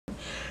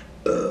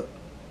Is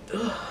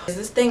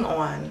this thing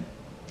on?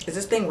 Is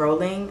this thing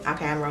rolling?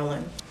 Okay, I'm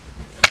rolling.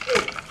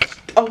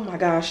 Oh my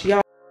gosh,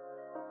 y'all.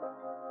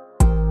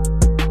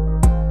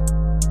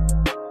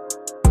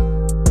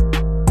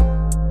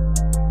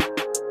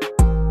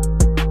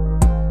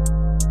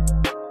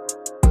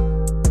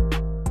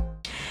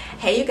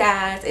 Hey you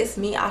guys, it's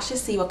me, Asha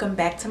C. Welcome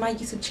back to my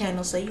YouTube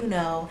channel. So you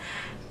know,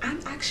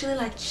 I'm actually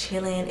like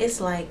chilling. It's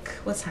like,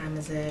 what time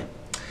is it?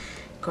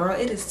 Girl,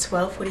 it is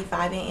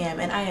 12:45 a.m.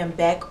 and I am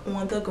back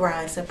on the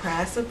grind.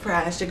 Surprise,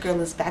 surprise, your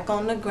girl is back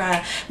on the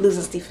grind.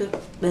 Losing Steve.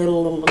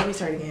 Let me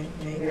start again.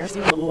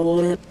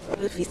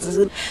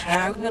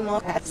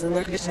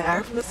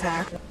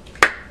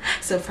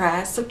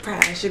 Surprise,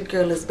 surprise, your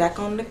girl is back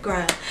on the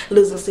grind.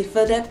 Losing sleep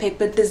for that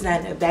paper,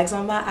 designer bags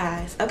on my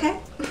eyes. Okay?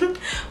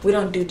 We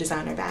don't do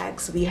designer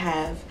bags. We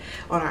have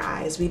on our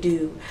eyes, we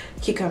do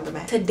cucumber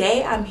bags.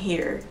 Today I'm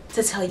here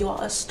to tell you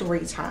all a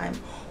story time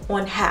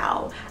on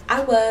how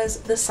I was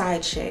the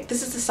side chick.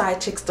 This is the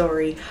side chick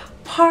story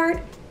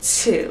part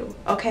 2.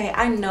 Okay,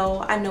 I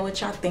know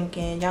what y'all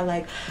thinking. Y'all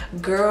like,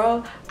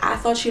 girl, I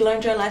thought you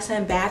learned your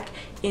lesson back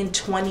in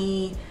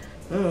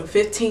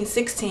 2015,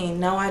 16.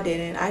 No, I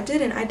didn't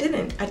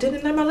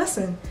learn my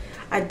lesson.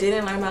 I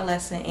didn't learn my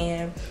lesson,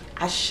 and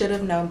I should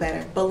have known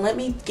better. But let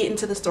me get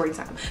into the story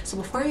time. So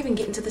before I even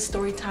get into the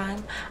story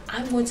time,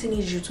 I'm going to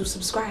need you to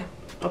subscribe,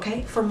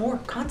 okay, for more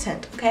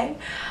content. Okay,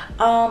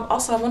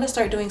 also I want to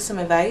start doing some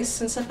advice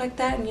and stuff like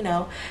that, and you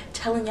know,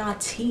 telling y'all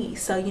tea.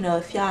 So you know,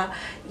 if y'all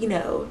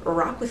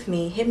rock with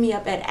me, hit me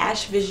up at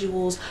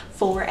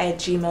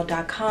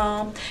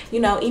ashvisuals4@gmail.com.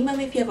 you know, email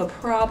me if you have a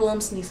problem,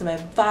 need some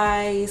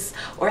advice,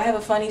 or have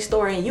a funny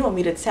story and you want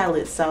me to tell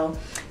it. So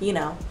you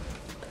know,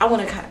 I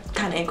want to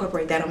kind of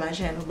incorporate that on my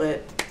channel,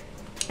 but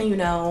you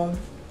know,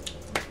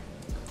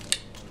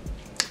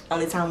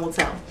 only time will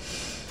tell.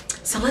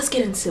 So let's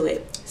get into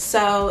it.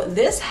 So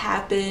this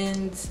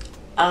happened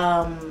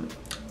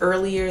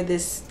earlier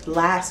this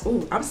last,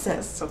 I'm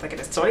so thinking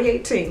it's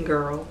 2018,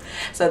 girl.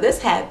 So this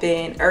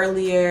happened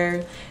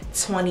earlier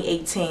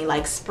 2018,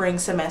 like spring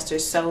semester.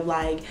 So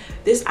like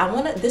this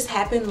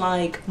happened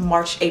like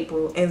March,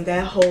 April, in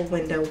that whole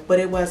window, but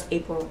it was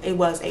April.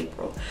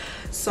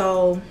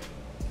 So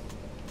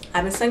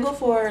I've been single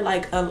for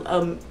like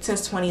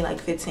since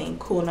 2015.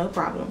 Cool, no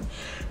problem.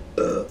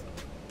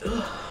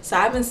 So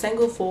I've been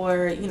single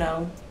for, you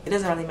know, it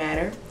doesn't really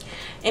matter.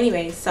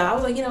 Anyway, so I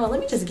was like, you know what, let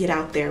me just get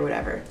out there,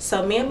 whatever.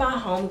 So me and my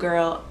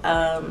homegirl,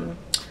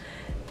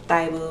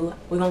 Thaibu,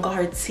 we're gonna call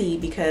her T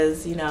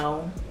because, you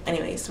know,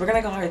 anyways, we're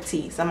gonna call her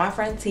T. So my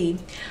friend T,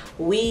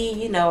 we,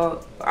 you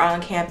know, are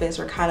on campus,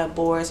 we're kind of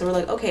bored, so we're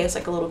like, okay, it's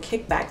like a little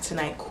kickback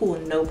tonight. Cool,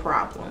 no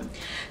problem.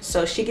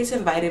 So she gets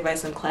invited by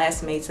some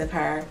classmates of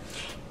hers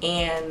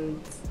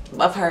and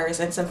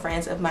some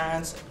friends of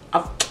mine's,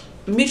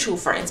 mutual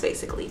friends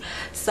basically.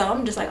 So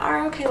I'm just like, all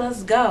right, okay,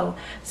 let's go.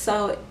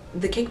 So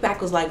the kickback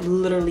was like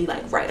literally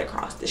like right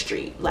across the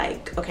street.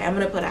 Like, okay, I'm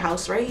gonna put a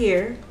house right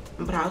here,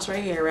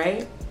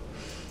 right?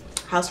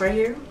 House right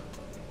here,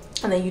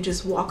 and then you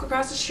just walk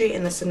across the street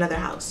and there's another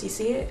house. You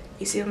see it?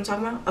 You see what I'm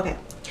talking about? Okay,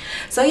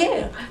 so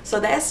yeah, so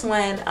that's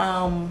when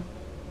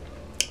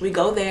we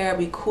go there,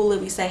 we cool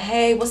it, we say,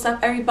 hey, what's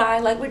up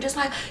everybody? Like, we're just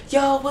like,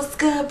 yo, what's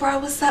good, bro?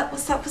 What's up?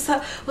 What's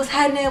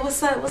happening?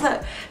 What's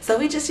up? So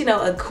we just, you know,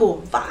 a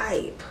cool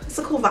vibe. It's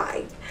a cool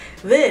vibe.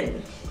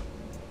 Then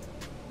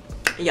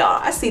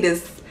y'all, I see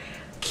this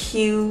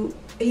cute,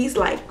 he's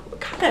like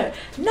kind of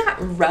not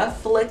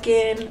rough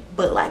looking,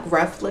 but like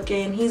rough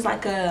looking. He's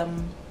like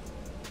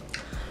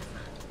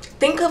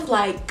think of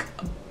like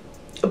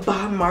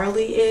Bob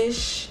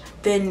Marley-ish,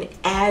 then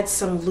add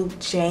some Luke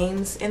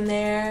James in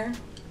there.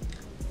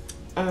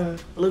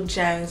 Luke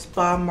James,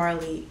 Bob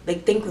Marley,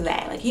 like think of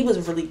that. Like, he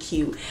was really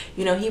cute,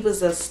 you know. He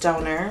was a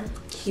stoner,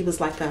 he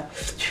was like a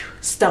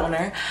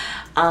stoner,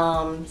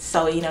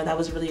 so you know, that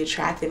was really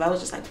attractive. I was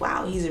just like,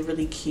 wow, he's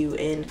really cute,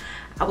 and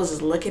I was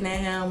just looking at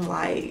him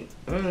like,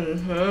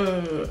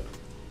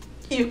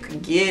 you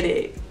could get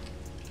it.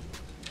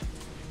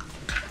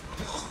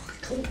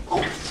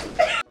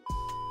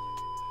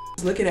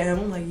 Looking at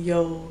him, I'm like,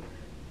 yo,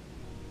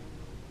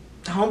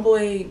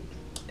 homeboy,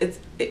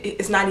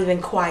 it's not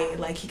even quiet.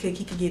 Like, he could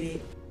get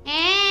it.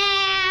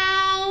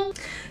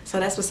 So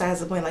that's besides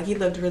the point. Like, he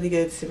looked really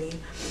good to me.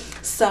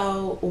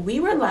 So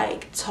we were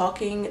like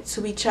talking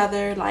to each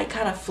other, like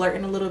kind of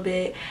flirting a little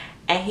bit,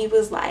 and he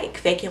was like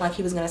faking like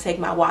he was gonna take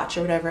my watch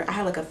or whatever. I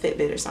had like a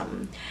Fitbit or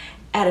something.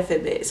 I had a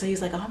Fitbit, so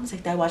he's like, oh, I'm gonna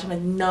take that watch. I'm like,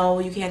 no,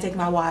 you can't take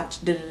my watch.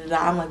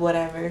 I'm like,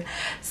 whatever.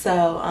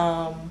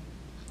 So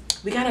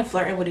we kind of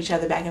flirting with each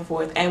other back and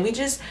forth, and we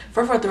just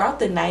for throughout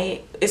the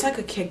night, it's like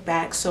a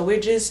kickback, so we're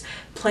just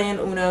playing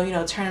Uno, you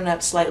know, turning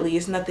up slightly.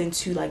 It's nothing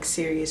too like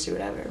serious or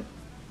whatever.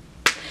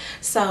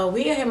 So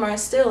we and him are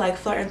still like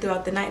flirting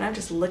throughout the night, and I'm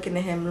just looking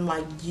at him and I'm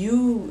like,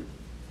 you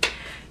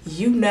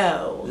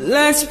know,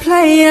 let's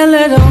play a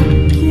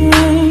little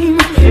game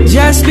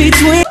just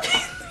between.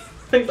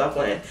 Stop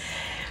playing.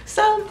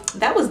 So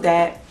that was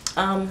that.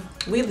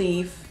 We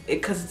leave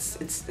because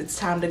it's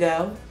time to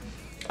go.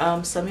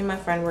 So me and my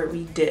friend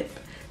we dip.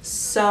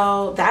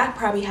 So that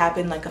probably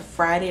happened like a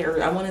Friday,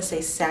 or I want to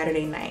say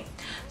Saturday night.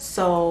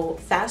 So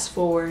fast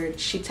forward,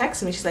 she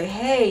texted me. She's like,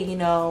 hey, you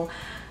know,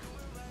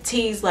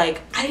 T's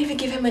like, I didn't even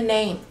give him a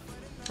name.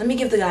 Let me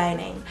give the guy a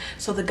name.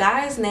 So the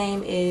guy's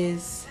name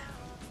is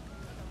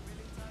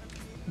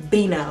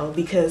Beano,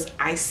 because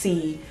I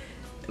see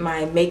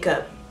my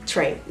makeup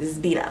tray is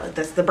Beano.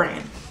 That's the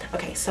brand.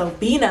 Okay, so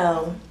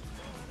Beano,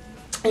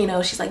 you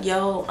know, she's like,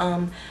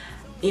 yo,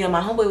 you know,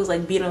 my homeboy was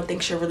like, Beano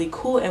thinks you're really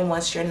cool and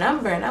wants your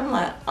number. And I'm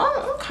like,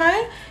 oh,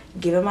 okay.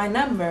 Give him my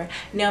number.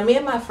 Now, me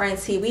and my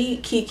friends here, we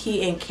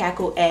kiki and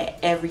cackle at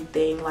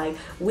everything. Like,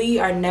 we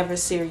are never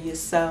serious.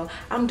 So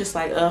I'm just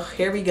like, ugh,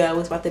 here we go.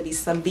 It's about to be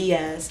some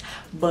BS.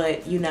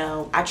 But, you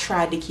know, I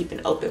tried to keep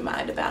an open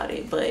mind about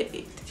it. But,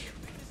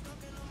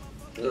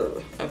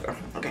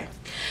 okay.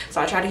 So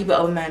I tried to keep an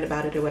open mind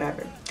about it or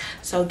whatever.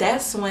 So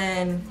that's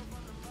when,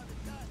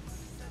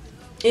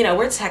 you know,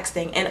 we're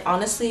texting, and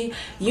honestly,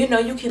 you know,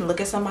 you can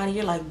look at somebody,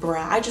 you're like,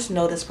 bruh, I just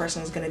know this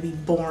person is gonna be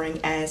boring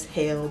as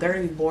hell. They're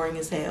gonna be boring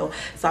as hell,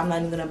 so I'm not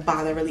even gonna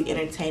bother really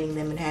entertaining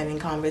them and having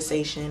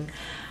conversation.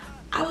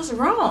 I was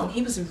wrong.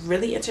 He was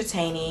really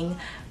entertaining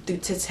to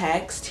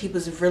text. He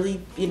was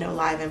really, you know,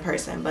 live in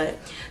person. But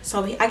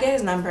so I get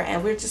his number,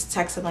 and we're just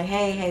texting like,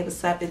 hey,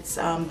 what's up? It's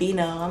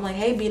Beano. I'm like,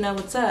 hey, Beano,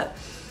 what's up?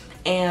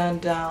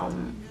 And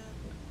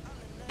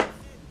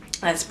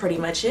that's pretty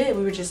much it.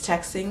 We were just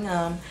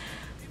texting.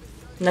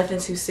 Nothing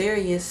too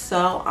serious.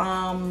 So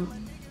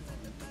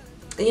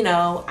you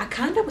know, I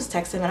kind of was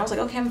texting him and I was like,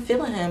 okay, I'm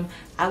feeling him,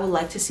 I would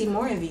like to see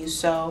more of you.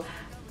 So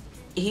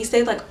he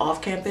stayed like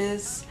off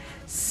campus,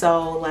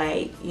 so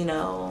like, you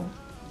know,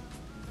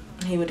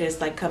 he would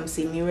just like come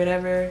see me or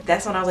whatever.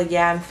 That's when I was like,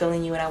 yeah, I'm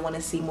feeling you and I want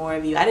to see more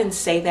of you. I didn't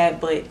say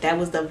that, but that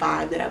was the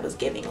vibe that I was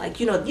giving. Like,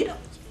 you know the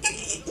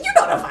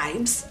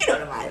vibes,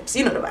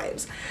 you know the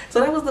vibes. So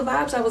that was the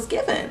vibes I was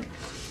given.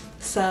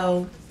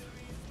 So,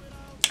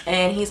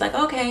 and he's like,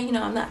 okay, you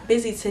know, I'm not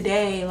busy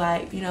today,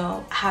 like, you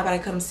know, how about I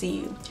come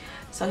see you?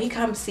 So he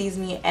comes, sees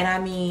me, and I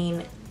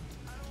mean,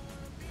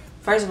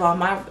 first of all,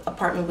 my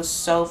apartment was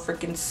so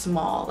freaking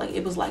small. Like,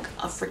 it was like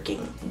a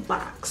freaking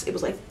box. It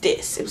was like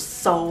this. It was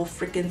so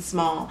freaking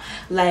small.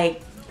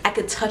 Like, I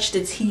could touch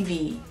the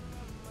TV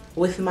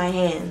with my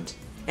hand,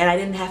 and I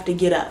didn't have to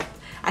get up.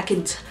 I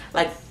could,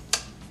 like,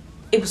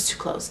 it was too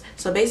close.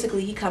 So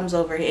basically, he comes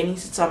over and he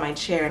sits on my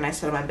chair and I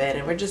sit on my bed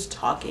and we're just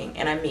talking.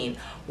 And I mean,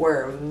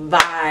 we're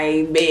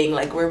vibing,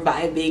 like we're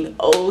vibing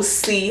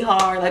OC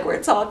hard, like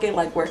we're talking,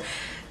 like we're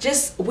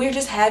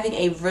just having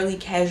a really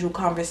casual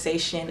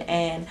conversation,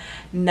 and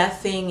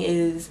nothing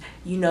is,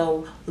 you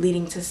know,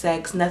 leading to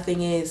sex.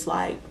 Nothing is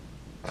like,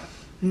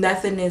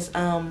 nothing is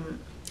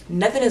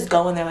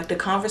going there. Like, the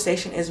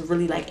conversation is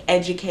really like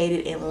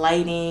educated,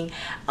 enlightening.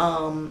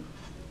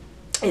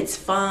 It's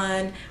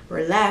fun,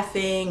 we're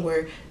laughing,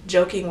 we're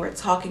joking, we're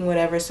talking,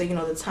 whatever. So, you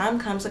know, the time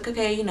comes, like,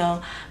 okay, you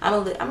know, I'm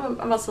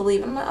about to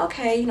leave. I'm like,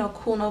 okay, you know,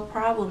 cool, no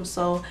problem.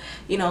 So,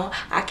 you know,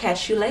 I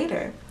catch you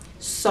later.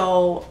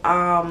 So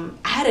I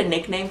had a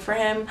nickname for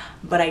him,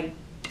 but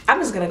I'm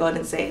just gonna go ahead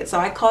and say it. So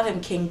I called him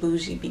King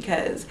Bougie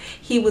because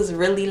he was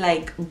really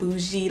like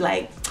bougie,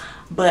 like,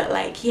 but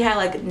like he had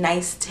like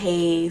nice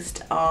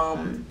taste.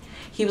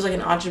 He was like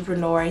an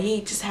entrepreneur.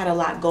 He just had a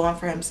lot going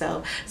for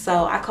himself.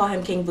 So I call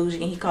him King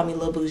Bougie and he called me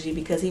Lil Bougie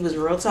because he was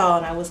real tall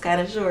and I was kind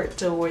of short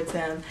towards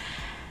him.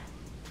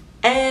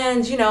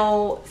 And, you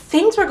know,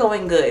 things were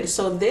going good.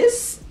 So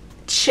this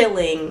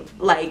chilling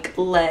like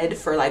led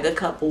for like a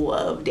couple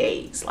of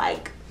days,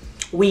 like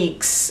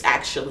weeks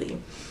actually.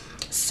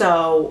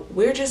 So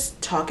we're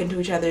just talking to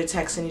each other,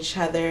 texting each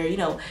other, you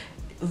know,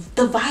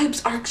 the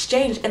vibes are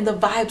exchanged and the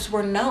vibes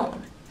were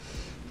known.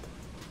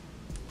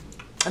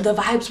 The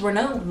vibes were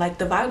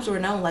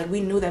known, like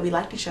we knew that we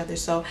liked each other.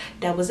 So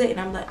that was it.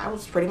 And I'm like, I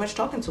was pretty much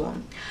talking to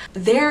him.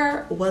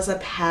 There was a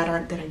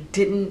pattern that I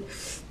didn't,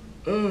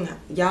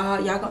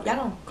 y'all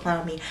don't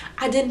clown me,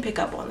 I didn't pick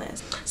up on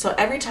this. So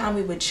every time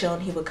we would chill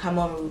and he would come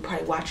over, we would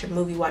probably watch a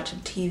movie, watch a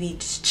TV,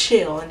 just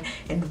chill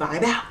and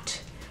vibe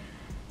out.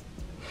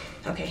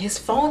 Okay, his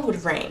phone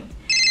would ring,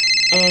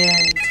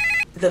 and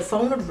the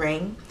phone would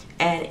ring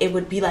and it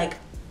would be like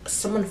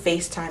someone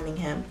FaceTiming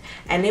him,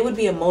 and they would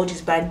be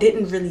emojis, but I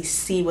didn't really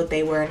see what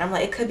they were, and I'm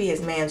like, it could be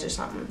his man's or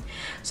something.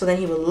 So then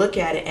he would look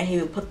at it and he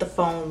would put the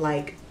phone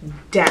like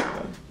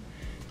down.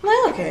 I'm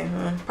like, okay,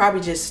 probably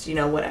just, you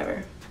know,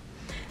 whatever.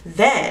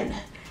 Then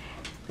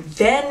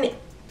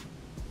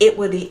it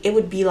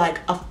would be like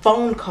a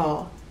phone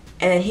call,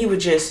 and then he would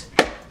just,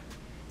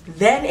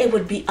 then it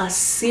would be a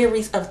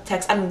series of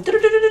texts. I mean,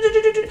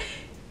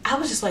 I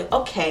was just like,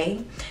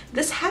 okay,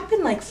 this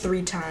happened like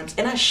 3 times,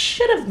 and I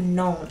should have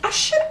known.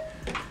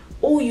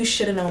 Oh, you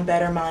should have known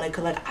better,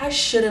 Monica. Like, I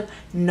should have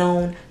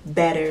known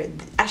better.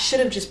 I should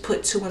have just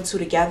put 2 and 2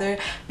 together,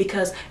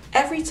 because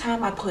every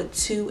time I put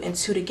 2 and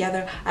 2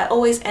 together, I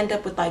always end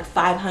up with like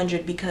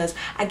 500 because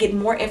I get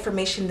more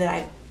information than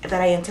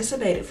I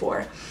anticipated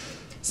for.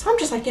 So I'm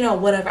just like, you know,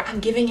 whatever. I'm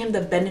giving him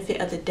the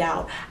benefit of the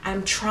doubt.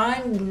 I'm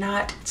trying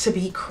not to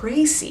be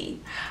crazy.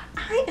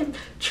 I am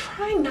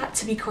trying not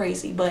to be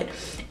crazy, but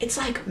it's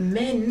like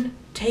men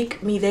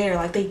take me there.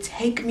 Like they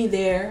take me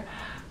there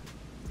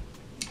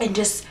and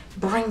just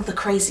bring the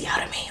crazy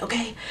out of me,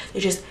 okay? They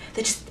just,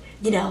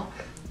 you know,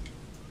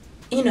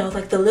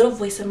 like the little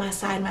voice in my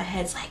side of my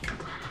head's like,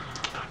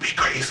 be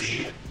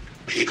crazy,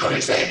 be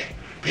crazy,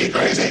 be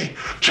crazy,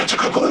 jump to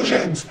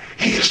conclusions,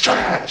 he is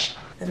trash.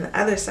 And the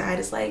other side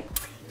is like,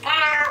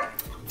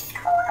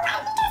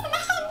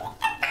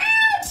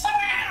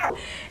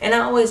 and I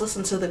always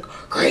listen to the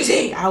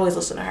crazy. I always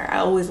listen to her. I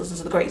always listen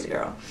to the crazy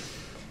girl.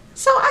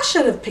 So I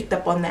should have picked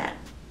up on that.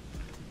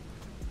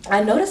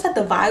 I noticed that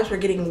the vibes were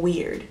getting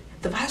weird.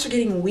 The vibes were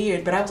getting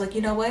weird, but I was like,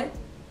 you know what?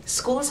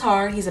 School is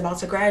hard. He's about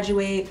to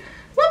graduate.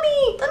 Let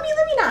me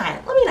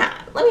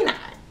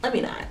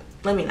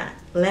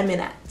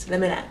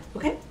not.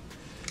 Okay?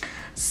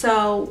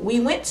 So we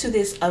went to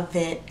this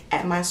event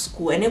at my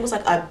school, and it was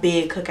like a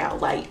big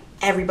cookout. Like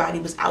everybody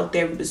was out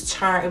there. It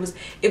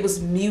was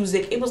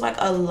music. It was like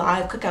a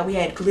live cookout. We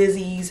had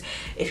glizzies.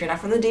 If you're not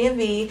from the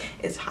DMV,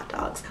 it's hot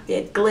dogs. We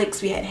had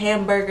glicks. We had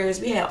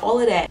hamburgers. We had all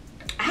of that.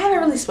 I haven't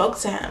really spoke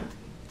to him,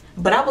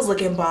 but I was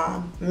looking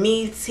bomb.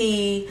 Me,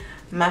 T,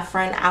 my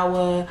friend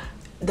Awa,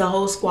 the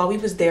whole squad, we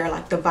was there.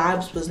 Like the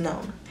vibes was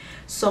known.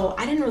 So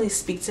I didn't really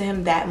speak to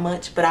him that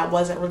much, but I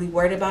wasn't really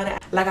worried about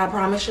it. Like I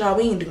promise y'all,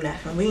 we ain't do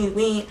nothing. We ain't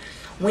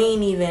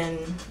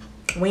even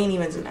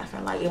do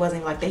nothing. Like it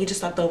wasn't even like that. He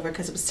just slept over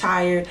because it was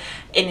tired,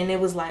 and then it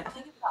was like, I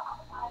think it was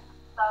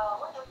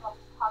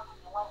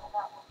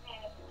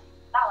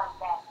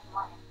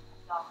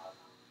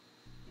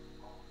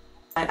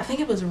I think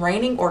it was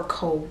raining or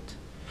cold.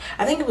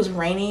 I think it was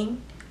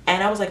raining,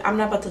 and I was like, I'm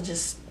not about to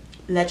just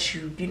let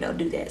you, you know,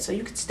 do that, so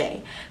you could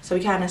stay. So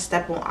we kind of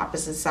stepped on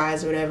opposite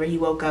sides or whatever. He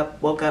woke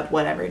up,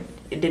 whatever.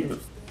 It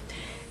didn't.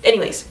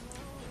 Anyways,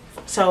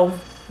 so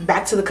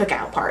back to the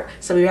cookout part.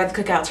 So we were at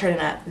the cookout turning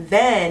up.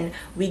 Then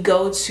we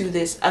go to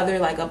this other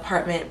like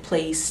apartment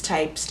place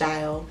type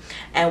style,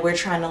 and we're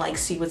trying to like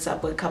see what's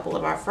up with a couple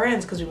of our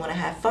friends because we want to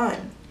have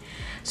fun.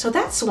 So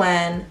that's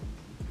when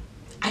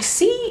I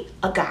see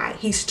a guy.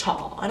 He's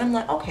tall, and I'm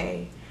like,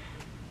 okay.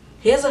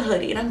 He has a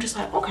hoodie, and I'm just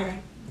like, okay.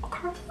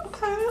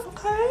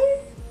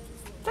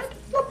 That's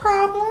no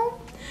problem.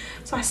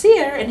 So I see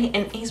her,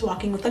 and he's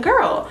walking with a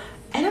girl,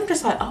 and I'm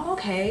just like, oh,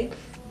 okay.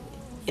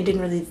 It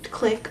didn't really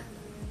click.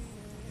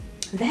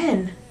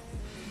 Then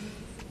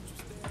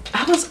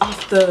I was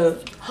off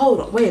the,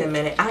 hold on, wait a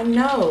minute. I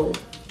know.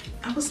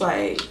 I was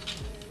like,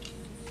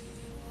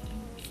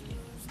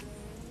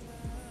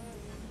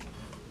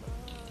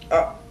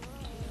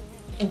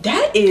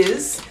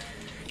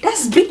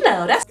 that's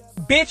Bino. That's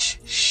bitch,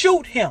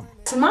 shoot him.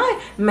 That's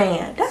my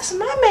man. That's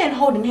my man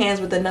holding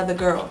hands with another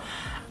girl.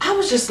 I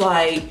was just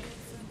like,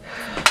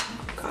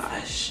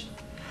 gosh.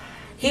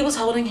 He was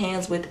holding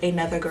hands with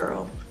another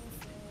girl,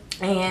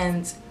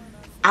 and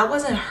I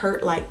wasn't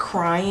hurt like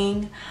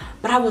crying,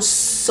 but I was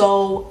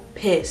so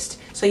pissed.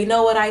 So you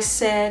know what I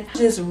said?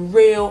 Just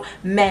real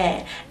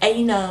mad. And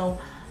you know,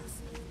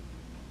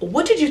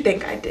 what did you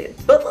think I did?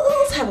 But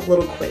let's have a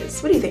little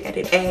quiz. What do you think I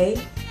did?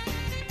 A,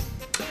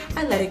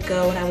 I let it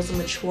go and I was a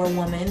mature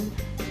woman.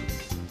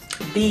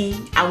 B,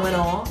 I went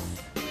off.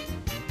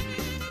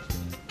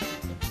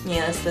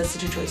 Yeah, that's the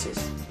two choices.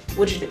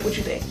 What you think?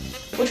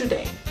 What you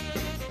think?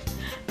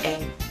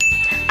 A,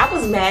 I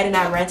was mad and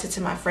I ranted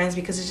to my friends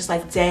because it's just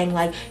like, dang,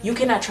 like you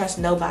cannot trust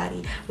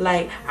nobody.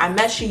 Like I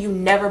met you, you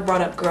never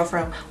brought up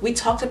girlfriend. We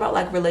talked about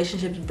like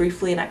relationships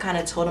briefly, and I kind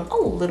of told him a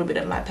little bit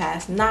of my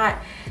past, not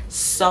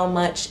so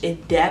much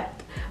in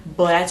depth,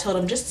 but I told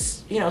him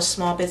just, you know,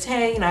 small bits.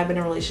 Hey, you know, I've been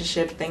in a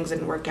relationship, things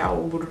didn't work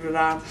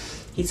out.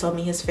 He told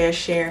me his fair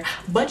share,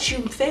 but you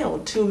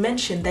failed to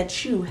mention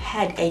that you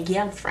had a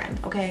girlfriend,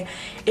 okay?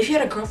 If you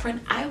had a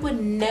girlfriend, I would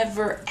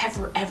never,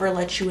 ever, ever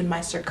let you in my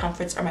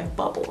circumference or my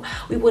bubble.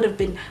 We would have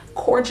been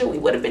cordial. We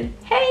would have been,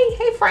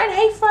 hey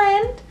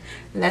friend.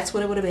 And that's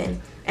what it would have been.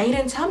 And he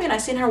didn't tell me, and I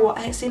seen him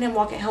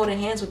walking, holding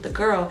hands with the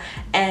girl,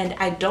 and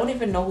I don't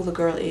even know who the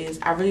girl is.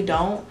 I really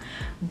don't,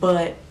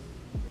 but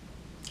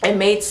it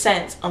made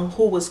sense on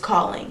who was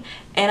calling.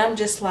 And I'm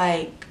just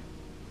like,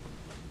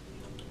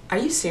 are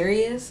you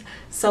serious?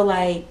 So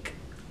like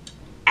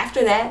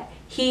after that,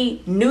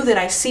 he knew that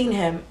I seen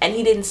him and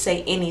he didn't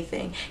say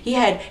anything. He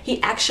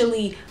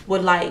actually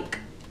would like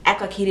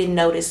act like he didn't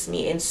notice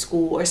me in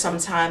school, or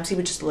sometimes he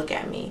would just look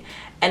at me.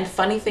 And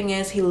funny thing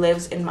is, he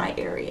lives in my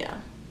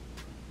area.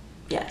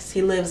 Yes,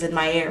 he lives in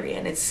my area,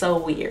 and it's so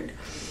weird.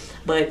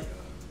 But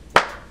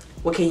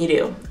what can you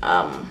do?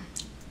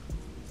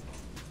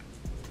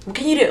 What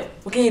can you do?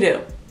 What can you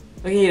do?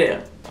 What can you do?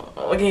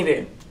 What can you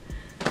do?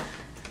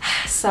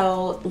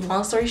 So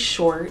long story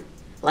short,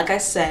 like I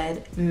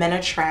said, men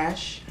are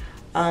trash.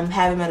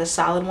 Haven't met a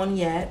solid one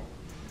yet.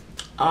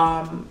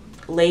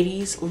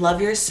 Ladies,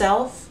 love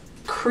yourself,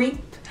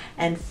 creep,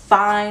 and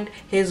find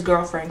his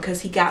girlfriend,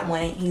 because he got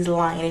one and he's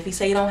lying. If he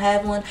say he don't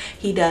have one,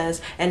 he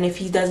does. And if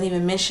he doesn't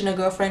even mention a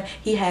girlfriend,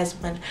 he has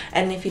one.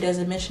 And if he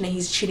doesn't mention it,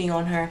 he's cheating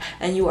on her,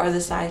 and you are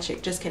the side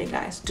chick. Just kidding,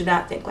 guys. Do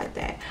not think like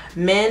that.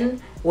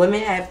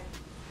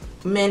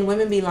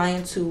 Women be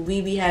lying too.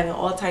 We be having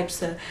all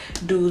types of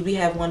dudes. We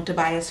have one to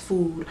buy us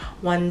food,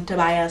 one to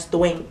buy us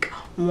drink,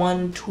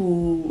 one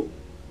to...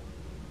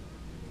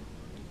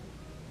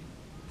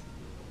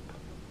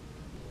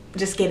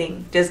 just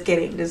kidding.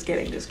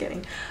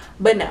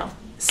 But no.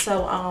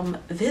 So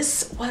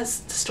this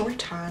was the story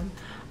time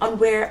on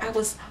where I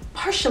was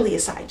partially a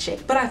side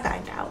chick, but I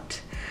find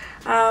out.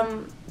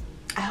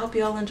 I hope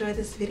you all enjoyed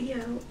this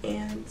video,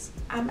 and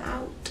I'm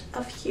out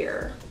of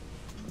here.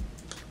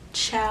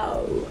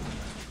 Ciao.